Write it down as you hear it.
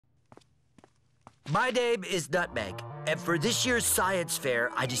My name is Nutmeg, and for this year's science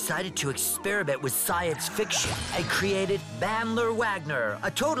fair, I decided to experiment with science fiction and created Manler Wagner,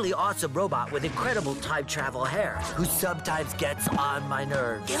 a totally awesome robot with incredible time travel hair, who sometimes gets on my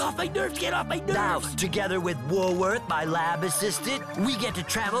nerves. Get off my nerves, get off my nerves! Now, together with Woolworth, my lab assistant, we get to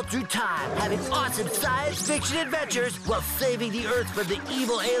travel through time, having awesome science fiction adventures while saving the Earth from the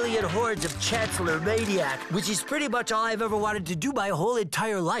evil alien hordes of Chancellor Maniac, which is pretty much all I've ever wanted to do my whole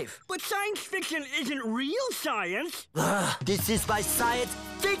entire life. But science fiction isn't real science. This is my science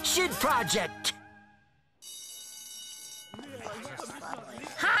fiction project.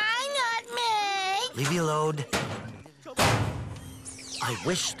 Hi, Nutmeg! Leave me alone. I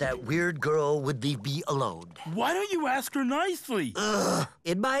wish that weird girl would leave me alone. Why don't you ask her nicely?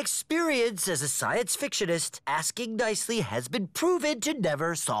 In my experience as a science fictionist, asking nicely has been proven to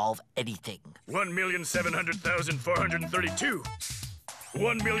never solve anything. 1,700,432.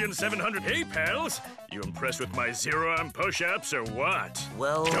 1,700,000. Hey, pals! You impressed with my zero-arm push-ups or what?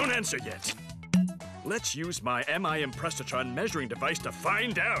 Well... Don't answer yet. Let's use my MI Impressatron measuring device to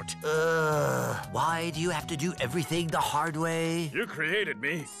find out. Why do you have to do everything the hard way? You created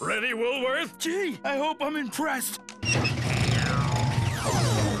me. Ready, Woolworth? Gee, I hope I'm impressed.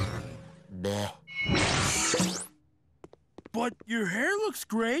 Meh. But your hair looks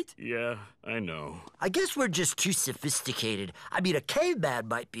great. Yeah, I know. I guess we're just too sophisticated. I mean, a caveman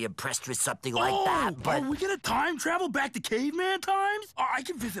might be impressed with something like that, but... Are we gonna time travel back to caveman times? I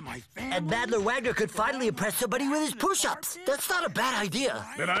can visit my family. And Manler Wagner could finally impress somebody with his push-ups. That's not a bad idea.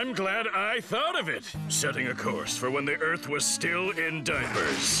 Then I'm glad I thought of it. Setting a course for when the Earth was still in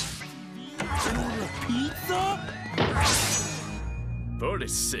diapers. Pizza?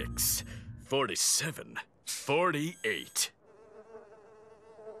 46, 47, 48.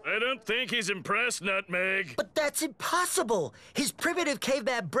 I don't think he's impressed, Nutmeg. But that's impossible. His primitive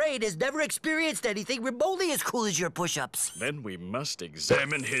caveman brain has never experienced anything remotely as cool as your push-ups. Then we must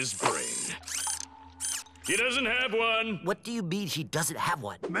examine his brain. He doesn't have one. What do you mean he doesn't have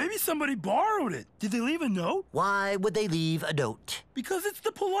one? Maybe somebody borrowed it. Did they leave a note? Why would they leave a note? Because it's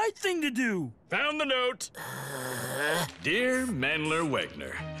the polite thing to do. Found the note. Dear Manler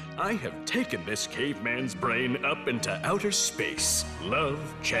Wagner, I have taken this caveman's brain up into outer space. Love,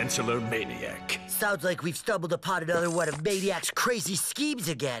 Chancellor Maniac. Sounds like we've stumbled upon another one of Maniac's crazy schemes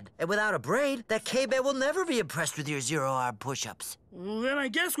again. And without a brain, that caveman will never be impressed with your zero-arm push-ups. Well, then I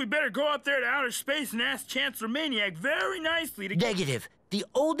guess we better go out there to outer space and ask Chancellor Maniac very nicely to... Negative. The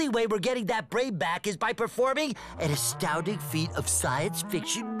only way we're getting that brain back is by performing an astounding feat of science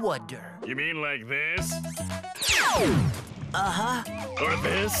fiction wonder. You mean like this? Uh-huh. Or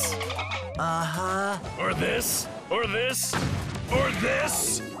this? Uh-huh. Or this? Or this? Or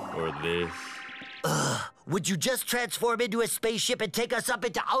this? Or this? Would you just transform into a spaceship and take us up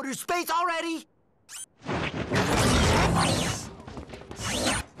into outer space already?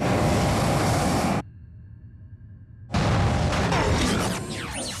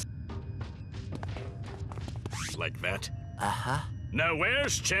 Like that? Uh-huh. Now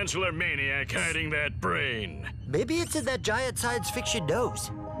where's Chancellor Maniac hiding that brain? Maybe it's in that giant science fiction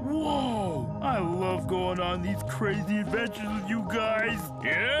nose. Whoa! I love going on these crazy adventures with you guys.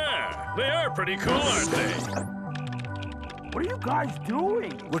 Yeah, they are pretty cool, aren't they? What are you guys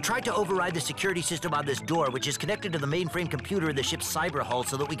doing? We're trying to override the security system on this door, which is connected to the mainframe computer in the ship's cyber hull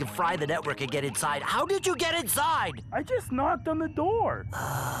so that we can fry the network and get inside. How did you get inside? I just knocked on the door.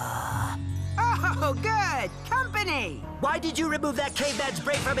 Oh, good! Company! Why did you remove that caveman's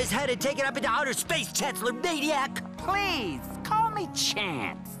brain from his head and take it up into outer space, Chancellor Maniac? Please, call me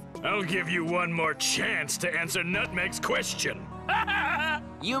Chance. I'll give you one more chance to answer Nutmeg's question.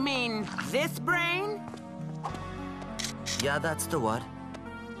 You mean this brain? Yeah, that's the one.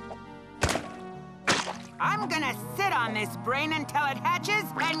 I'm gonna sit on this brain until it hatches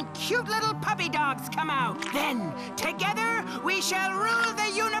and cute little puppy dogs come out. Then, together, we shall rule the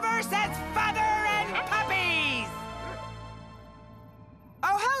universe as father and puppies!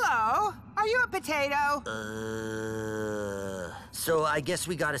 Oh, hello. Are you a potato? So I guess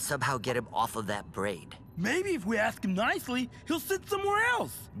we gotta somehow get him off of that brain. Maybe if we ask him nicely, he'll sit somewhere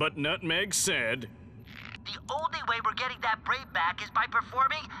else. But Nutmeg said... The only way we're getting that brain back is by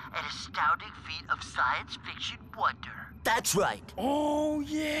performing an astounding feat of science fiction wonder. That's right. Oh,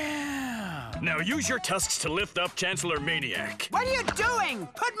 yeah. Now use your tusks to lift up Chancellor Maniac. What are you doing?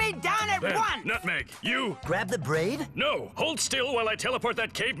 Put me down at Then, once! Nutmeg, you... Grab the brain? No, hold still while I teleport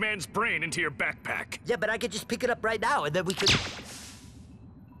that caveman's brain into your backpack. Yeah, but I could just pick it up right now and then we could...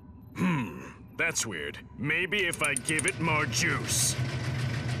 That's weird. Maybe if I give it more juice.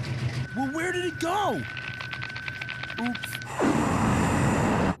 Well, where did it go? Oops.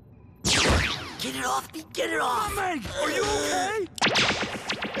 Get it off me! Get it off! Nutmeg, are you okay?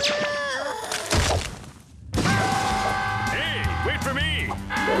 Hey, wait for me!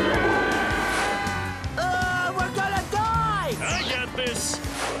 We're gonna die! I got this.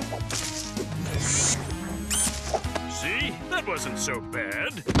 See? That wasn't so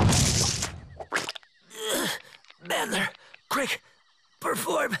bad. Manler, quick,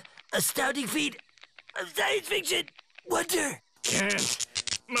 perform astounding feat of science fiction wonder. Can't.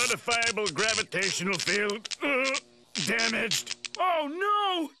 Modifiable gravitational field. Damaged. Oh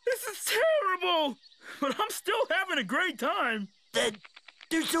no! This is terrible! But I'm still having a great time. Then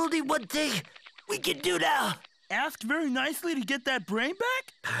there's only one thing we can do now. Ask very nicely to get that brain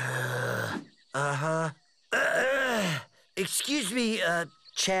back? Excuse me,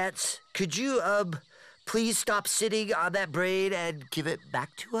 Chance. Could you, please stop sitting on that brain and give it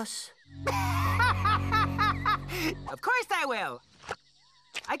back to us? Of course I will.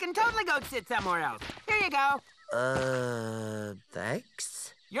 I can totally go sit somewhere else. Here you go.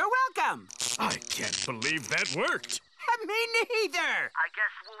 Thanks? You're welcome. I can't believe that worked. Me neither. I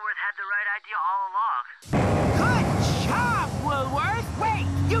guess Woolworth had the right idea all along. Good job, Woolworth. Wait,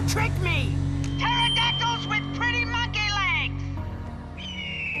 you tricked me. Pterodactyls with pretty monkey legs.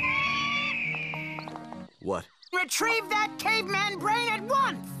 What? Retrieve that caveman brain at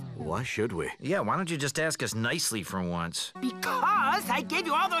once. Why should we? Yeah, why don't you just ask us nicely for once? Because I gave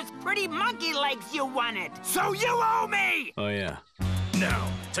you all those pretty monkey legs you wanted. So you owe me. Oh, yeah. Now,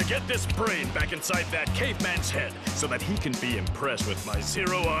 to get this brain back inside that caveman's head so that he can be impressed with my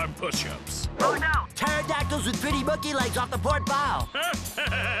zero-arm push-ups. Oh no! Pterodactyls with pretty monkey legs off the port bow.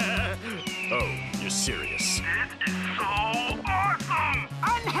 Oh, you're serious? This is so awesome!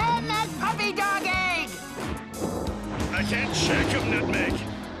 Unhand that puppy dog egg. I can't check him, Nutmeg.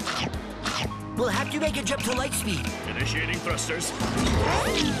 We'll have to make a jump to light speed. Initiating thrusters.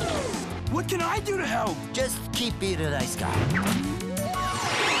 What can I do to help? Just keep being a nice guy.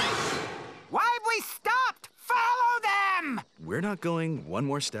 Why have we stopped? Follow them. We're not going one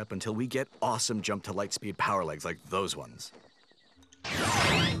more step until we get awesome jump to light speed power legs like those ones. Where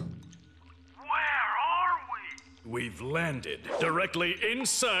are we? We've landed directly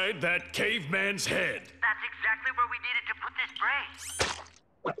inside that caveman's head. That's exactly where we needed to put this brain.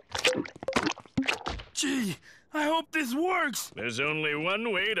 Gee, I hope this works. There's only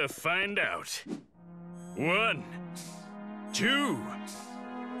one way to find out. 1, 2,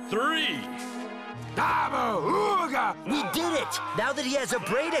 3. We did it! Now that he has a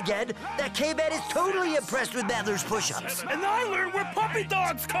brain again, that caveman is totally impressed with Manler's push-ups. And I learned where puppy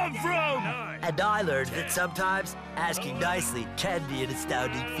dogs come from. And I learned that sometimes asking nicely can be an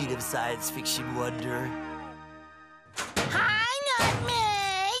astounding feat of science fiction wonder. Hi,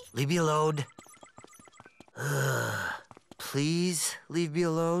 Nutmeg. Leave me alone. Please leave me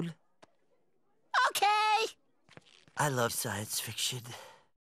alone. Okay. I love science fiction.